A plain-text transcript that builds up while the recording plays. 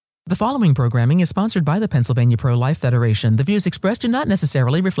The following programming is sponsored by the Pennsylvania Pro-Life Federation. The views expressed do not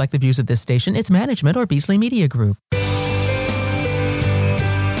necessarily reflect the views of this station, its management, or Beasley Media Group.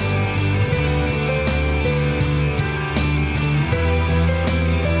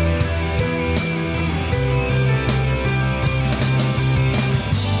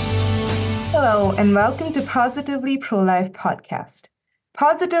 Hello, and welcome to Positively Pro-Life podcast.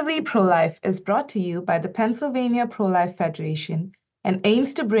 Positively Pro-Life is brought to you by the Pennsylvania Pro-Life Federation and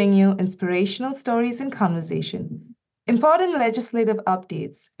aims to bring you inspirational stories and conversation, important legislative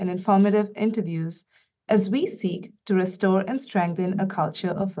updates, and informative interviews as we seek to restore and strengthen a culture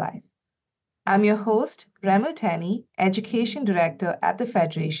of life. I'm your host, Remel Tenney, Education Director at the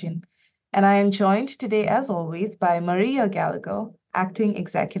Federation, and I am joined today, as always, by Maria Gallagher, Acting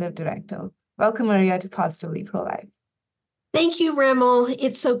Executive Director. Welcome, Maria, to Positively Pro-Life. Thank you, Remel.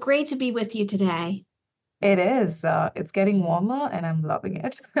 It's so great to be with you today. It is. It's getting warmer, and I'm loving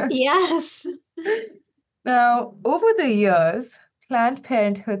it. Yes. Now, over the years, Planned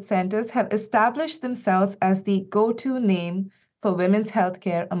Parenthood centers have established themselves as the go-to name for women's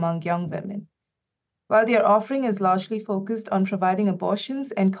healthcare among young women. While their offering is largely focused on providing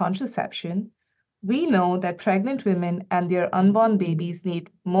abortions and contraception, we know that pregnant women and their unborn babies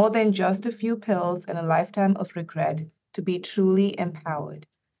need more than just a few pills and a lifetime of regret to be truly empowered.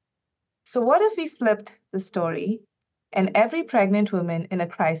 So what if we flipped the story and every pregnant woman in a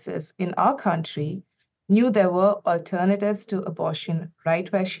crisis in our country knew there were alternatives to abortion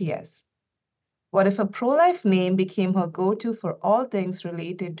right where she is? What if a pro-life name became her go-to for all things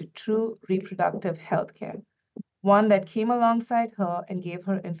related to true reproductive health care? One that came alongside her and gave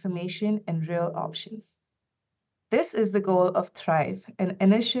her information and real options. This is the goal of Thrive, an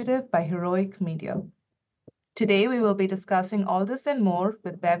initiative by Heroic Media. Today, we will be discussing all this and more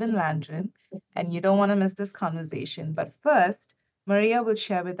with Bevin Landrum, and you don't want to miss this conversation. But first, Maria will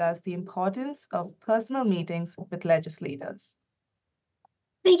share with us the importance of personal meetings with legislators.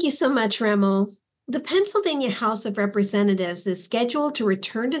 Thank you so much, Remel. The Pennsylvania House of Representatives is scheduled to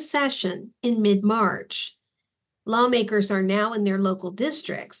return to session in mid-March. Lawmakers are now in their local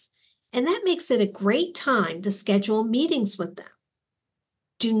districts, and that makes it a great time to schedule meetings with them.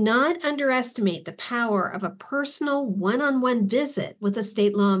 Do not underestimate the power of a personal one-on-one visit with a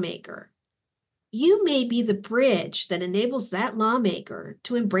state lawmaker. You may be the bridge that enables that lawmaker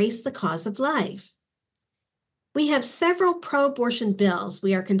to embrace the cause of life. We have several pro-abortion bills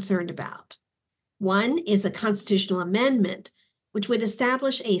we are concerned about. One is a constitutional amendment which would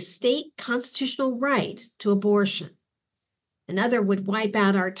establish a state constitutional right to abortion. Another would wipe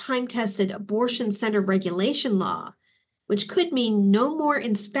out our time-tested abortion center regulation law, which could mean no more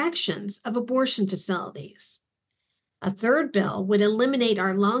inspections of abortion facilities. A third bill would eliminate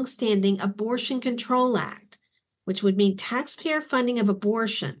our longstanding Abortion Control Act, which would mean taxpayer funding of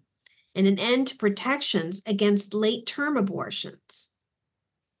abortion and an end to protections against late-term abortions.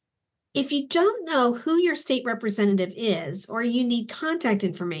 If you don't know who your state representative is or you need contact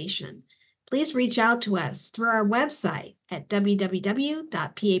information, please reach out to us through our website at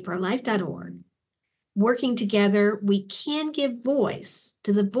www.paprolife.org. Working together, we can give voice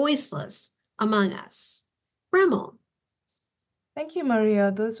to the voiceless among us. Remel. Thank you,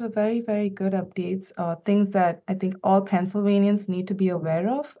 Maria. Those were very, very good updates, things that I think all Pennsylvanians need to be aware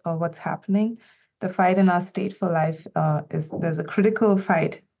of what's happening. The fight in our state for life there's a critical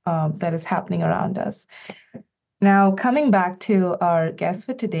fight that is happening around us. Now, coming back to our guest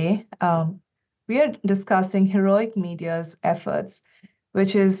for today, we are discussing Heroic Media's efforts,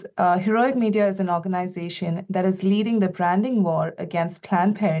 which is Heroic Media is an organization that is leading the branding war against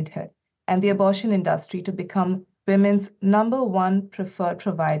Planned Parenthood and the abortion industry to become women's #1 preferred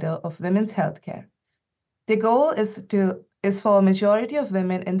provider of women's healthcare. The goal is for a majority of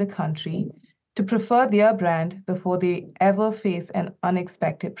women in the country to prefer their brand before they ever face an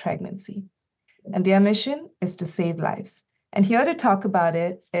unexpected pregnancy. And their mission is to save lives. And here to talk about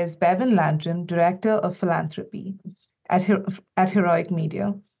it is Bevin Landrum, Director of Philanthropy at Heroic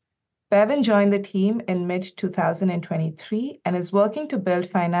Media. Bevin joined the team in mid-2023 and is working to build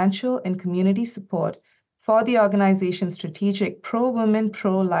financial and community support for the organization's strategic pro-women,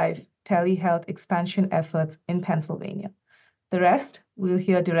 pro-life telehealth expansion efforts in Pennsylvania. The rest we'll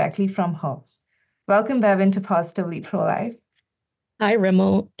hear directly from her. Welcome, Bevin, to Positively Pro-Life. Hi,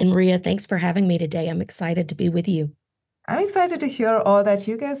 Remel and Maria. Thanks for having me today. I'm excited to be with you. I'm excited to hear all that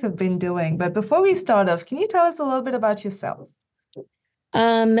you guys have been doing. But before we start off, can you tell us a little bit about yourself?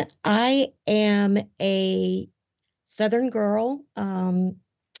 I am a Southern girl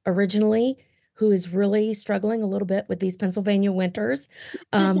originally who is really struggling a little bit with these Pennsylvania winters,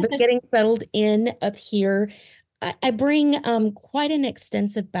 but getting settled in up here. I bring quite an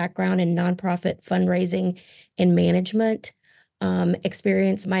extensive background in nonprofit fundraising and management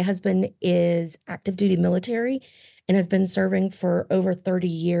experience. My husband is active duty military and has been serving for over 30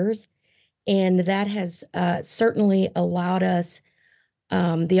 years. And that has certainly allowed us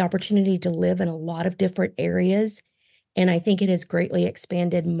the opportunity to live in a lot of different areas. And I think it has greatly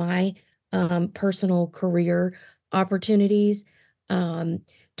expanded my personal career opportunities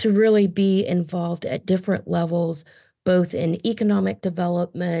to really be involved at different levels, both in economic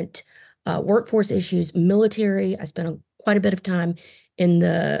development, workforce issues, military. I spent quite a bit of time in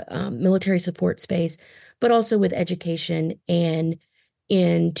the military support space, but also with education. And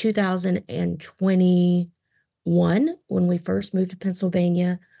in 2021, when we first moved to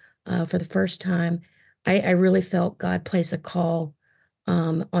Pennsylvania for the first time, I really felt God place a call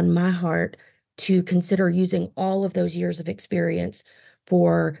on my heart to consider using all of those years of experience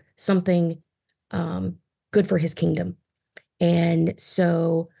for something good for his kingdom. And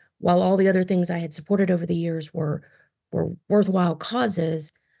so while all the other things I had supported over the years were worthwhile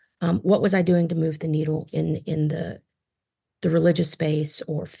causes, what was I doing to move the needle in the religious space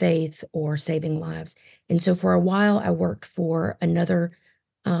or faith or saving lives? And so for a while, I worked for another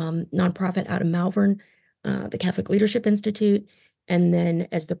nonprofit out of Malvern, the Catholic Leadership Institute. And then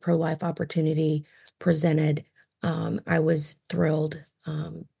as the pro-life opportunity presented, I was thrilled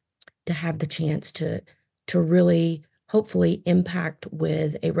to have the chance to really hopefully impact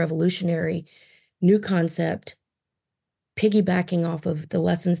with a revolutionary new concept, piggybacking off of the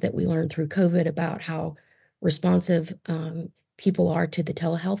lessons that we learned through COVID about how responsive people are to the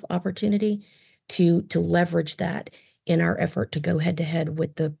telehealth opportunity, to leverage that in our effort to go head to head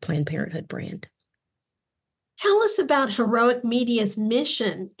with the Planned Parenthood brand. Tell us about Heroic Media's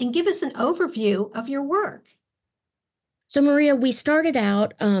mission and give us an overview of your work. So, Maria, we started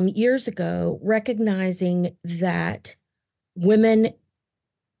out years ago recognizing that women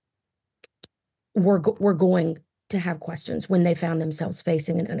were going to have questions when they found themselves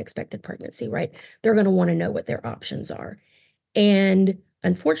facing an unexpected pregnancy, right? They're going to want to know what their options are. And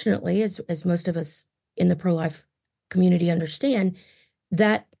unfortunately, as most of us in the pro-life community understand,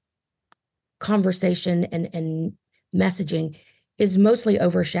 that conversation and messaging is mostly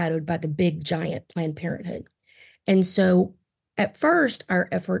overshadowed by the big giant Planned Parenthood. And so at first, our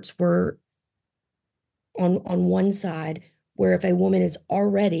efforts were on one side, where if a woman is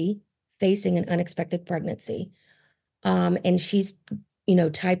already facing an unexpected pregnancy, and she's,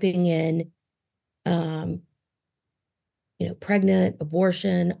 typing in, pregnant,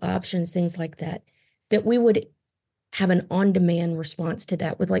 abortion, options, things like that, that we would have an on-demand response to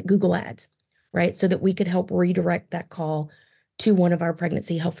that with like Google Ads, right? So that we could help redirect that call to one of our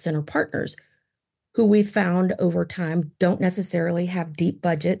pregnancy health center partners, who we found over time don't necessarily have deep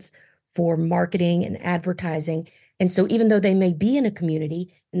budgets for marketing and advertising. And so even though they may be in a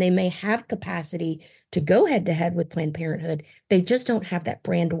community and they may have capacity to go head to head with Planned Parenthood, they just don't have that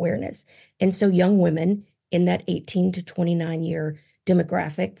brand awareness. And so young women in that 18 to 29 year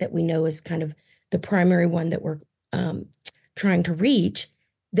demographic that we know is kind of the primary one that we're trying to reach,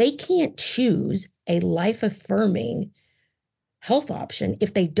 they can't choose a life-affirming health option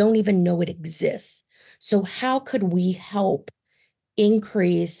if they don't even know it exists. So how could we help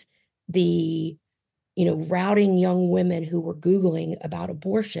increase the, routing young women who were Googling about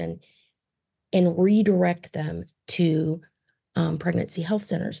abortion and redirect them to pregnancy health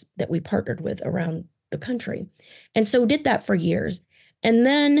centers that we partnered with around the country? And so did that for years. And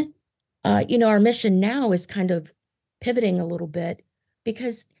then, our mission now is kind of pivoting a little bit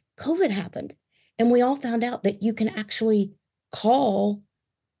because COVID happened and we all found out that you can actually call,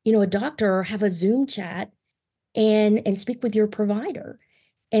 a doctor or have a Zoom chat and speak with your provider.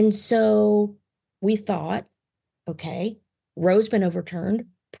 And so we thought, okay, Roe's been overturned,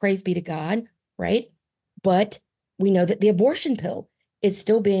 praise be to God, right? But we know that the abortion pill is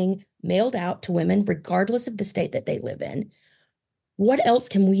still being mailed out to women, regardless of the state that they live in. What else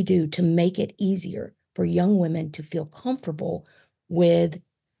can we do to make it easier for young women to feel comfortable with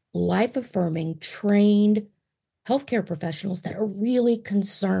life-affirming, trained healthcare professionals that are really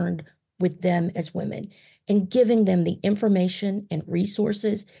concerned with them as women and giving them the information and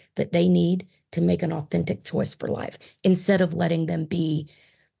resources that they need to make an authentic choice for life, instead of letting them be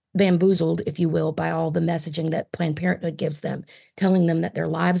bamboozled, if you will, by all the messaging that Planned Parenthood gives them, telling them that their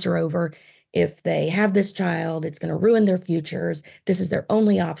lives are over. If they have this child, it's going to ruin their futures. This is their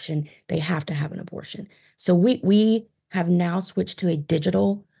only option. They have to have an abortion. So we have now switched to a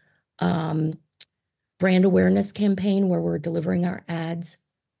digital brand awareness campaign where we're delivering our ads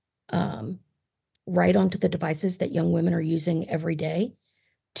right onto the devices that young women are using every day.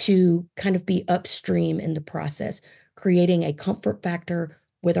 to kind of be upstream in the process, creating a comfort factor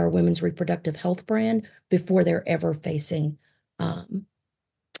with our women's reproductive health brand before they're ever facing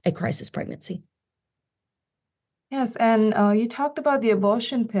a crisis pregnancy. Yes, and you talked about the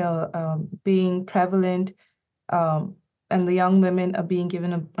abortion pill being prevalent, and the young women are being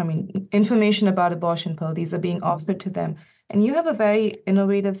given, information about abortion pill. These are being offered to them. And you have a very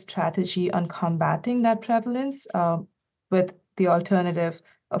innovative strategy on combating that prevalence with the alternative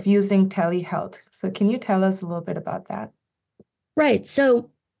of using telehealth. So can you tell us a little bit about that? Right. So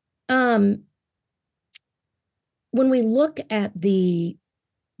when we look at the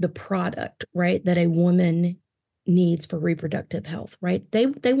product, right, that a woman needs for reproductive health, right,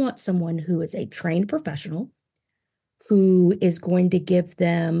 they want someone who is a trained professional, who is going to give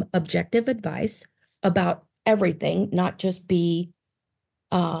them objective advice about everything, not just be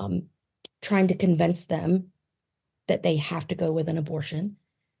trying to convince them that they have to go with an abortion,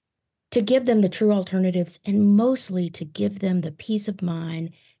 to give them the true alternatives, and mostly to give them the peace of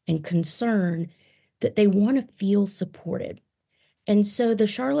mind and concern that they want to feel supported. And so the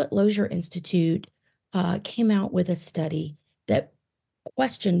Charlotte Lozier Institute came out with a study that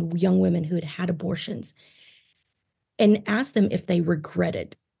questioned young women who had had abortions and asked them if they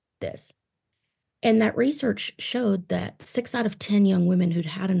regretted this. And that research showed that 6 out of 10 young women who'd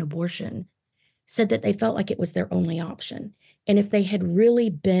had an abortion said that they felt like it was their only option. And if they had really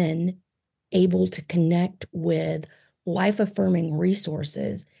been able to connect with life-affirming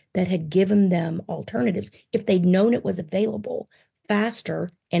resources that had given them alternatives, if they'd known it was available faster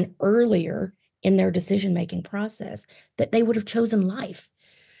and earlier in their decision-making process, that they would have chosen life.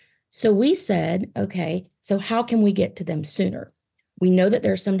 So we said, okay, so how can we get to them sooner? We know that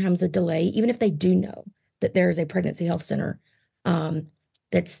there's sometimes a delay, even if they do know that there is a pregnancy health center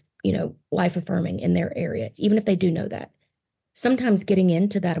that's, life-affirming in their area, even if they do know that. Sometimes getting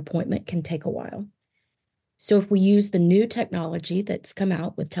into that appointment can take a while. So if we use the new technology that's come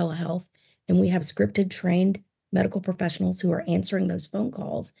out with telehealth, and we have scripted, trained medical professionals who are answering those phone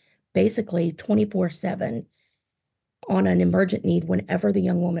calls, basically 24/7 on an emergent need whenever the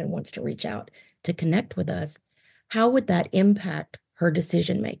young woman wants to reach out to connect with us, how would that impact her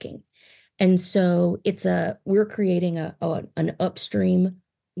decision-making? And so we're creating an upstream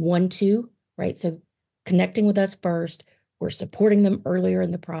 1-2, right? So connecting with us first, we're supporting them earlier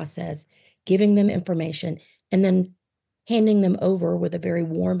in the process, giving them information, and then handing them over with a very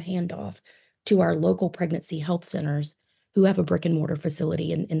warm handoff to our local pregnancy health centers who have a brick and mortar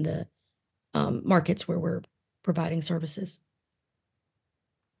facility in the markets where we're providing services.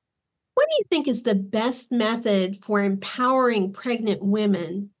 What do you think is the best method for empowering pregnant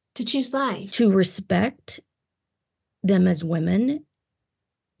women to choose life? To respect them as women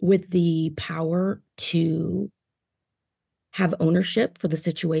with the power to have ownership for the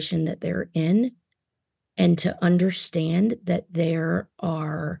situation that they're in, and to understand that there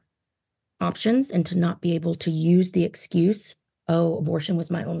are options, and to not be able to use the excuse, oh, abortion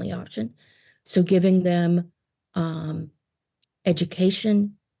was my only option. So giving them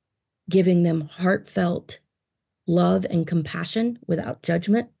education, giving them heartfelt love and compassion without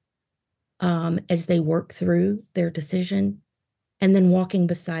judgment as they work through their decision, and then walking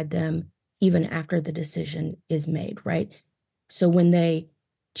beside them even after the decision is made, right? So when they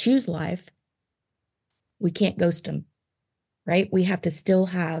choose life, we can't ghost them, right? We have to still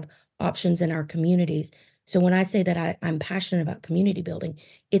have options in our communities. So when I say that I'm passionate about community building,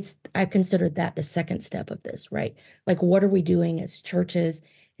 I consider that the second step of this, right? Like, what are we doing as churches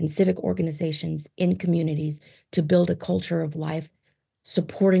and civic organizations in communities to build a culture of life,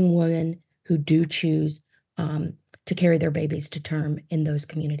 supporting women who do choose to carry their babies to term in those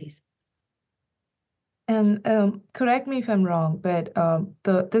communities? And correct me if I'm wrong, but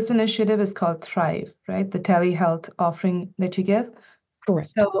this initiative is called Thrive, right? The telehealth offering that you give. Correct.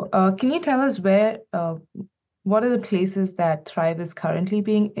 So can you tell us what are the places that Thrive is currently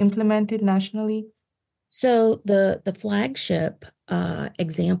being implemented nationally? So the flagship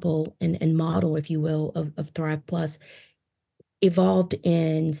example and model, if you will, of Thrive Plus evolved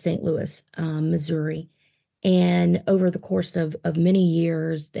in St. Louis, Missouri. And over the course of many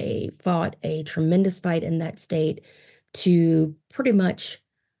years, they fought a tremendous fight in that state to pretty much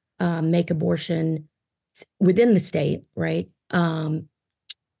make abortion within the state, right?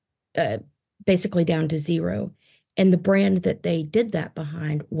 Basically down to zero. And the brand that they did that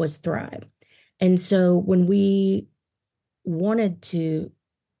behind was Thrive. And so when we wanted to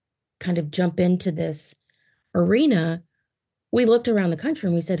kind of jump into this arena, we looked around the country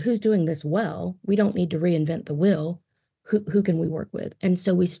and we said, who's doing this well? We don't need to reinvent the wheel. Who can we work with? And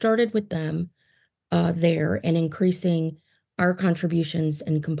so we started with them there, and increasing our contributions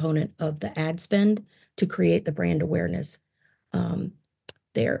and component of the ad spend to create the brand awareness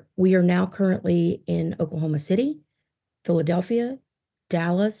there. We are now currently in Oklahoma City, Philadelphia,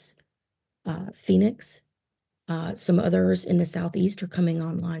 Dallas, Phoenix. Some others in the Southeast are coming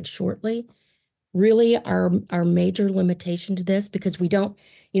online shortly. Really, our major limitation to this, because we don't,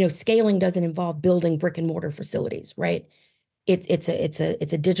 scaling doesn't involve building brick and mortar facilities, right? It's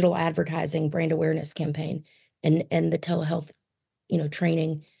a digital advertising brand awareness campaign and the telehealth,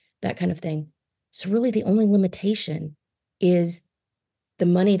 training, that kind of thing. So really the only limitation is the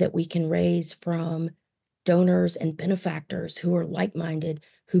money that we can raise from donors and benefactors who are like-minded,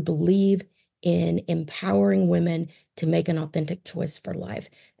 who believe in empowering women to make an authentic choice for life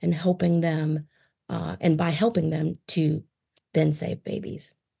and helping them, and by helping them to then save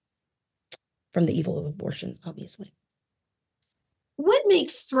babies from the evil of abortion, obviously. What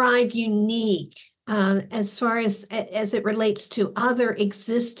makes Thrive unique as far as it relates to other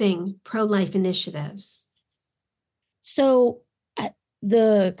existing pro-life initiatives? So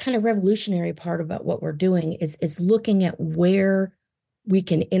the kind of revolutionary part about what we're doing is looking at where we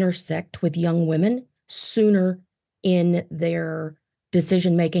can intersect with young women sooner in their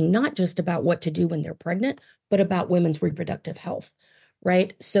decision making, not just about what to do when they're pregnant, but about women's reproductive health,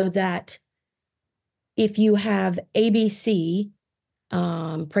 right? So that if you have ABC,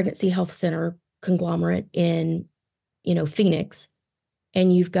 Pregnancy Health Center conglomerate in, Phoenix,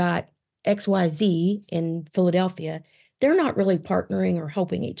 and you've got XYZ in Philadelphia, they're not really partnering or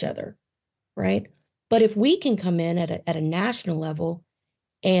helping each other, right? But if we can come in at a national level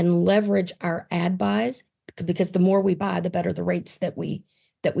and leverage our ad buys, because the more we buy, the better the rates that we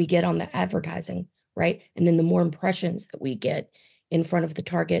get on the advertising, right? And then the more impressions that we get in front of the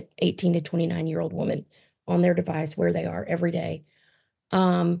target 18 to 29-year-old woman on their device where they are every day.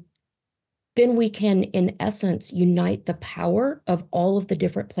 Then we can, in essence, unite the power of all of the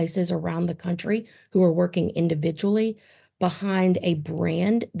different places around the country who are working individually behind a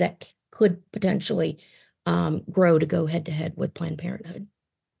brand that could potentially grow to go head to head with Planned Parenthood.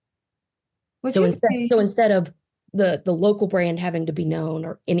 So instead of the local brand having to be known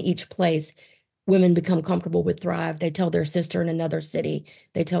or in each place, women become comfortable with Thrive. They tell their sister in another city.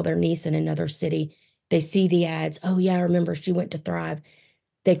 They tell their niece in another city. They see the ads. Oh, yeah, I remember she went to Thrive.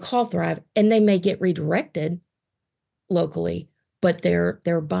 They call Thrive, and they may get redirected locally, but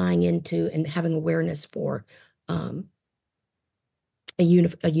they're buying into and having awareness for a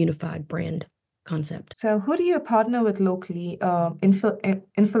unified brand concept. So who do you partner with locally in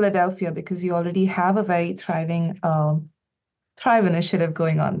Philadelphia? Because you already have a very thriving Thrive initiative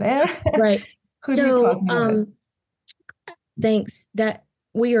going on there. Right. Who do you partner with? Thanks. That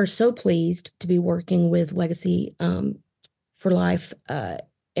we are so pleased to be working with Legacy for Life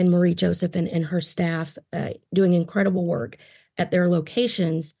and Marie Joseph and her staff doing incredible work at their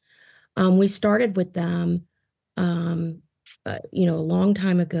locations. We started with them, a long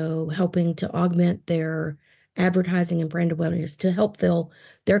time ago, helping to augment their advertising and brand awareness to help fill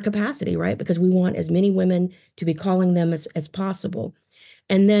their capacity, right? Because we want as many women to be calling them as possible.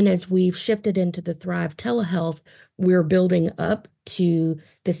 And then as we've shifted into the Thrive telehealth, we're building up to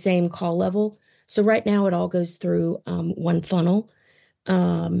the same call level. So right now it all goes through one funnel.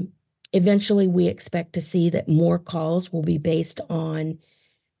 Eventually we expect to see that more calls will be based on,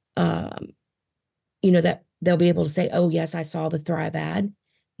 that they'll be able to say, oh, yes, I saw the Thrive ad,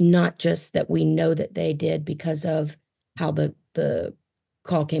 not just that we know that they did because of how the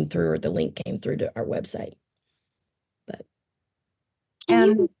call came through or the link came through to our website. But can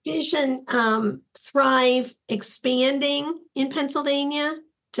you envision Thrive expanding in Pennsylvania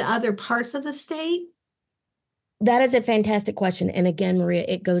to other parts of the state? That is a fantastic question. And again, Maria,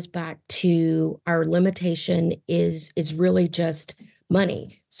 it goes back to our limitation is really just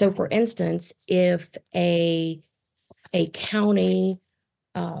money. So for instance, if a county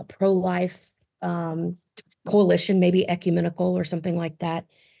pro-life coalition, maybe ecumenical or something like that,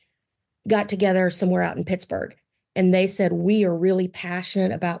 got together somewhere out in Pittsburgh and they said, we are really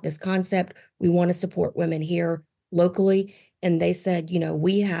passionate about this concept. We want to support women here locally. And they said,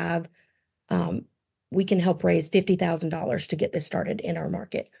 we can help raise $50,000 to get this started in our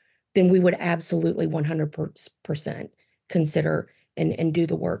market, then we would absolutely 100% consider and do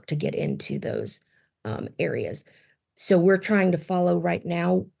the work to get into those areas. So we're trying to follow right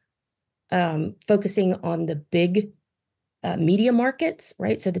now, focusing on the big media markets,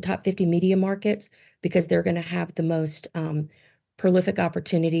 right? So the top 50 media markets, because they're going to have the most prolific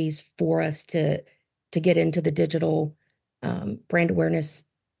opportunities for us to get into the digital brand awareness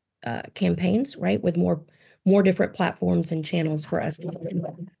campaigns, right? With more different platforms and channels for us to get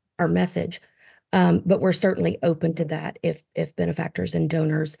our message. But we're certainly open to that if benefactors and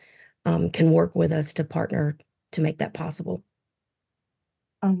donors can work with us to partner to make that possible.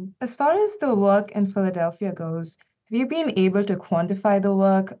 As far as the work in Philadelphia goes, have you been able to quantify the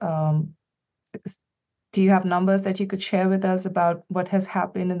work? Do you have numbers that you could share with us about what has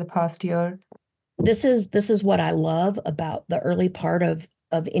happened in the past year? This is what I love about the early part of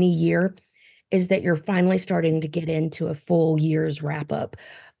any year, is that you're finally starting to get into a full year's wrap up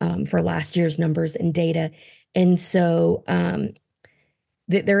for last year's numbers and data. And so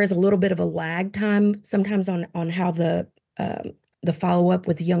there is a little bit of a lag time sometimes on how the follow up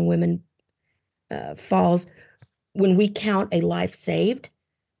with young women falls. When we count a life saved,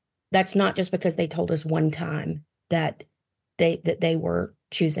 that's not just because they told us one time that they were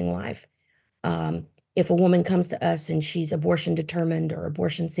choosing life. If a woman comes to us and she's abortion determined or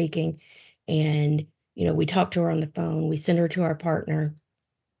abortion seeking, and we talk to her on the phone, we send her to our partner,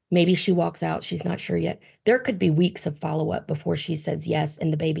 maybe she walks out, she's not sure yet. There could be weeks of follow-up before she says yes,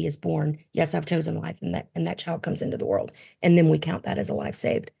 and the baby is born. Yes, I've chosen life, and that child comes into the world. And then we count that as a life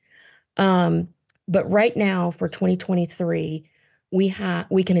saved. But right now for 2023, we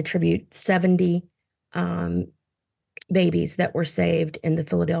can attribute 70 babies that were saved in the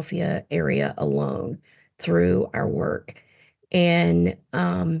Philadelphia area alone through our work. And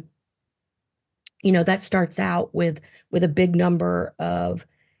that starts out with a big number of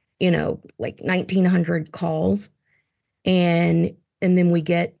like 1,900 calls, and then we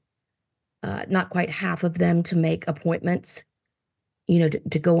get not quite half of them to make appointments,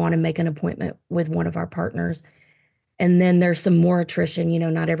 to go on and make an appointment with one of our partners. And then there's some more attrition.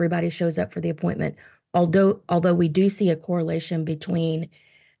 Not everybody shows up for the appointment. Although we do see a correlation between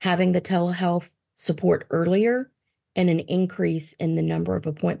having the telehealth support earlier and an increase in the number of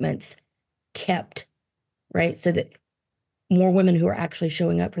appointments kept, right? So that more women who are actually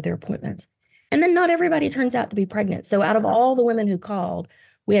showing up for their appointments. And then not everybody turns out to be pregnant. So out of all the women who called,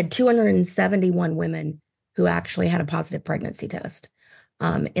 we had 271 women who actually had a positive pregnancy test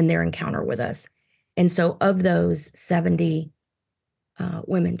in their encounter with us. And so of those, 70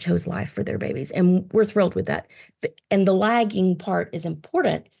 women chose life for their babies. And we're thrilled with that. And the lagging part is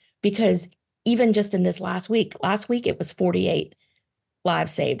important because even just in this last week it was 48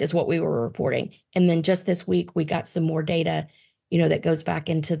 lives saved is what we were reporting. And then just this week, we got some more data, that goes back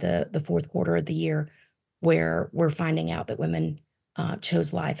into the fourth quarter of the year, where we're finding out that women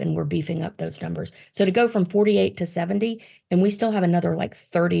chose life, and we're beefing up those numbers. So to go from 48 to 70, and we still have another like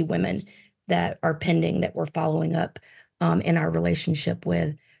 30 women that are pending that we're following up in our relationship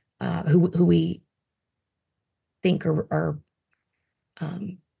with, who we think are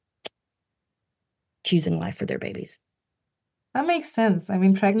choosing life for their babies. That makes sense. I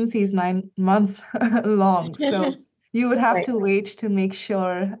mean, pregnancy is 9 months long, so you would have Right. to wait to make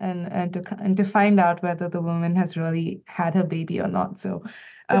sure and to find out whether the woman has really had her baby or not. So,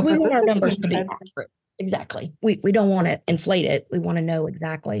 Because we but want our this is numbers to be incredible. accurate. Exactly. We don't want to inflate it. We want to know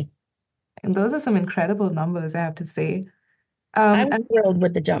exactly. And those are some incredible numbers, I have to say. I'm And thrilled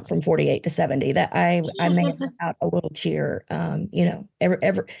with the jump from 48 to 70. That I may have let out a little cheer.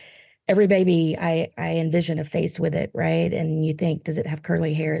 Every baby, I envision a face with it, right? And you think, does it have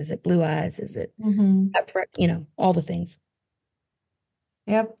curly hair? Is it blue eyes? Is it all the things.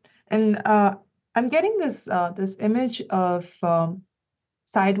 Yep. And I'm getting this image of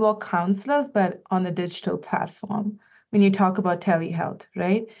sidewalk counselors, but on a digital platform when you talk about telehealth,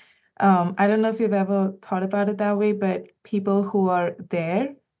 right? I don't know if you've ever thought about it that way, but people who are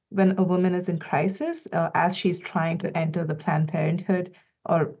there when a woman is in crisis, as she's trying to enter the Planned Parenthood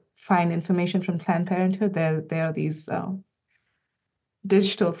or find information from Planned Parenthood, there are these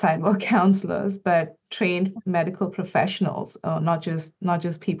digital sidewalk counselors, but trained medical professionals, not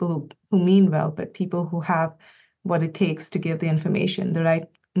just people who mean well, but people who have what it takes to give the information, the right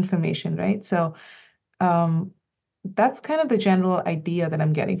information, right? So that's kind of the general idea that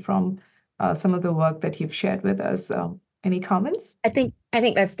I'm getting from some of the work that you've shared with us. Any comments? I think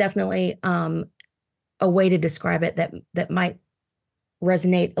that's definitely a way to describe it that might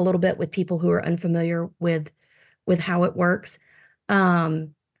resonate a little bit with people who are unfamiliar with how it works.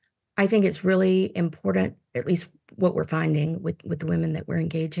 I think it's really important, at least what we're finding with the women that we're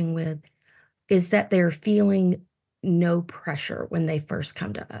engaging with, is that they're feeling no pressure when they first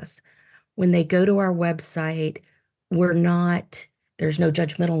come to us. When they go to our website, there's no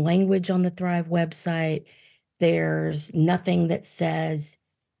judgmental language on the Thrive website. There's nothing that says,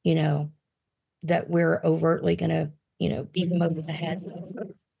 that we're overtly going to, beat them over the head.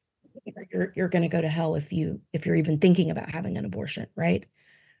 You're going to go to hell if you're even thinking about having an abortion, right?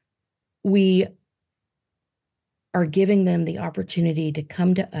 We are giving them the opportunity to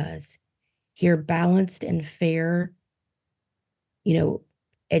come to us hear balanced and fair,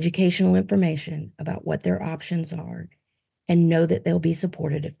 educational information about what their options are, and know that they'll be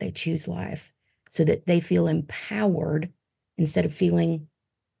supported if they choose life, so that they feel empowered instead of feeling,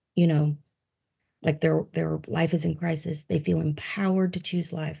 like their life is in crisis. They feel empowered to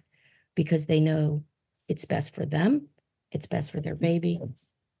choose life because they know it's best for them, it's best for their baby,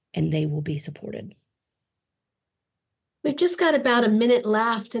 and they will be supported. We've just got about a minute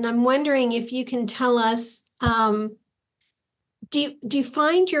left, and I'm wondering if you can tell us, do you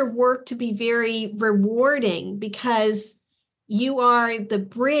find your work to be very rewarding because you are the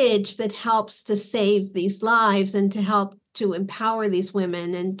bridge that helps to save these lives and to help to empower these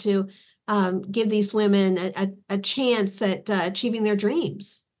women and to give these women a chance at achieving their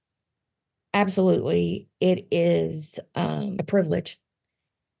dreams? Absolutely. It is a privilege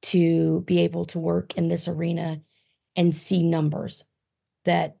to be able to work in this arena and see numbers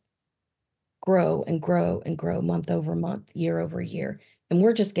that grow and grow and grow month over month, year over year. And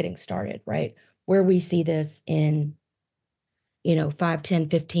we're just getting started, right? Where we see this in, 5, 10,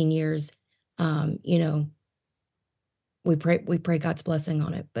 15 years, we pray God's blessing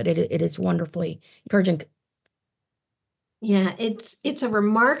on it, but it is wonderfully encouraging. Yeah, it's a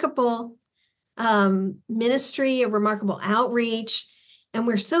remarkable ministry, a remarkable outreach. And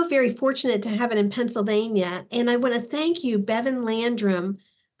we're so very fortunate to have it in Pennsylvania. And I want to thank you, Bevin Landrum,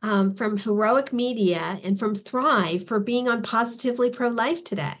 from Heroic Media and from Thrive, for being on Positively Pro-Life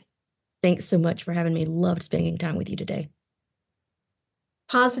today. Thanks so much for having me. Loved spending time with you today.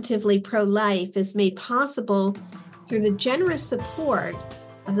 Positively Pro-Life is made possible through the generous support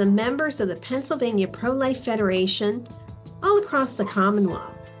of the members of the Pennsylvania Pro-Life Federation all across the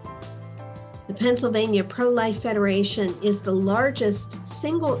Commonwealth. The Pennsylvania Pro-Life Federation is the largest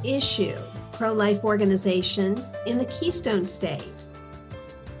single-issue pro-life organization in the Keystone State,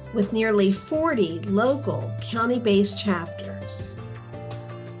 with nearly 40 local county-based chapters.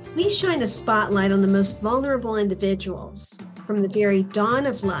 We shine a spotlight on the most vulnerable individuals from the very dawn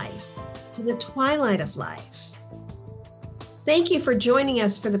of life to the twilight of life. Thank you for joining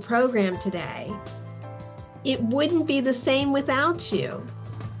us for the program today. It wouldn't be the same without you.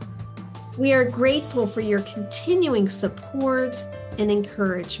 We are grateful for your continuing support and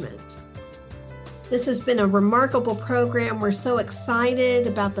encouragement. This has been a remarkable program. We're so excited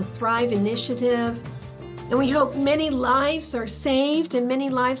about the Thrive Initiative, and we hope many lives are saved and many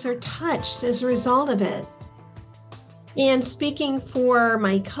lives are touched as a result of it. And speaking for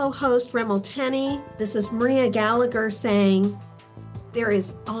my co-host, Remel Tenney, this is Maria Gallagher saying, there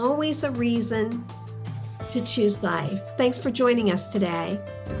is always a reason to choose life. Thanks for joining us today.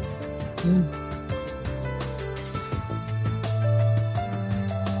 Mm.